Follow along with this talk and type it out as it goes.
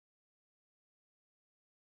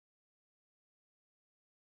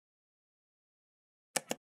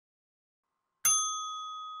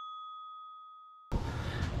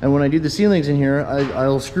And when I do the ceilings in here,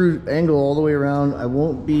 I'll screw angle all the way around. I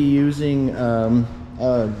won't be using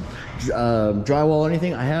drywall or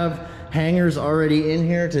anything. I have hangers already in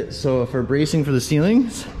here for bracing for the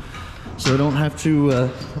ceilings, so I don't have to.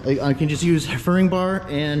 I can just use furring bar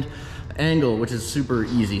and angle, which is super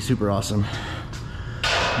easy, super awesome.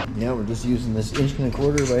 Yeah, we're just using this 1.25"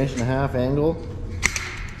 by 1.5" angle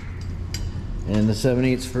and the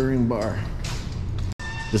 7/8 furring bar.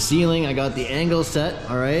 The ceiling, I got the angle set,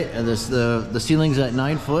 all right, and the ceiling's at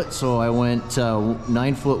 9 foot, so I went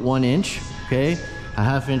 9 foot 1 inch, okay, a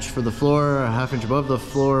 1/2 inch for the floor, a 1/2 inch above the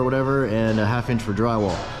floor, whatever, and a 1/2 inch for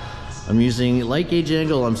drywall. I'm using light gauge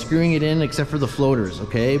angle. I'm screwing it in except for the floaters,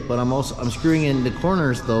 okay, but I'm screwing in the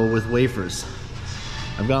corners though with wafers.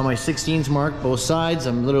 I've got my 16s marked both sides.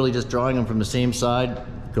 I'm literally just drawing them from the same side,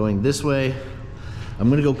 going this way. I'm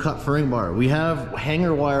gonna go cut furring bar. We have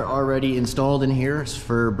hanger wire already installed in here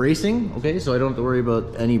for bracing, okay? So I don't have to worry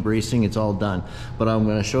about any bracing, it's all done. But I'm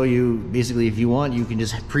gonna show you, basically if you want, you can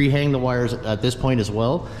just pre-hang the wires at this point as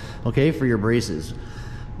well, okay, for your braces.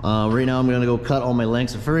 Right now I'm gonna go cut all my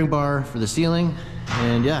lengths of furring bar for the ceiling,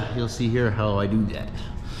 and yeah, you'll see here how I do that.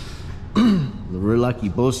 We're lucky,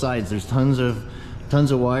 both sides, there's tons of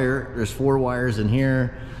wire. There's 4 wires in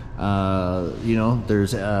here. You know,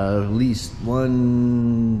 there's at least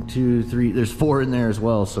 1, 2, 3, there's 4 in there as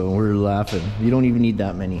well, so we're laughing. You don't even need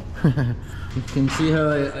that many. You can see how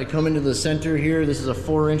I come into the center here. This is a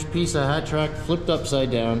 4-inch piece of hat track flipped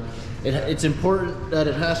upside down. It's important that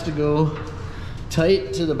it has to go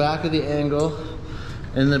tight to the back of the angle,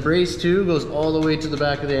 and the brace too goes all the way to the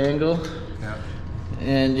back of the angle. Yeah.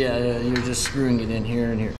 And yeah, you're just screwing it in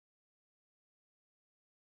here and here.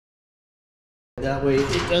 That way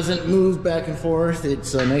it doesn't move back and forth.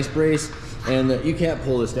 It's a nice brace, and you can't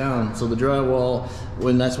pull this down. So the drywall,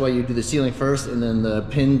 that's why you do the ceiling first, and then the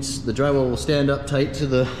pins, the drywall will stand up tight to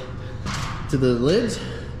the lids,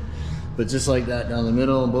 but just like that down the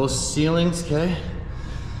middle on both ceilings, okay?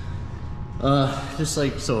 Just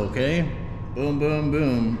like so, okay? Boom, boom,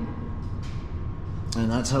 boom. And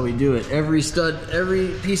that's how we do it. Every stud, every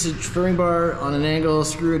piece of furring bar on an angle,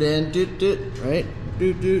 screw it in, doot, doot, right?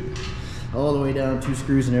 Doot, doot. All the way down, 2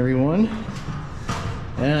 screws in every one.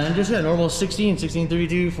 And just a normal 16,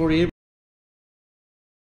 32, 48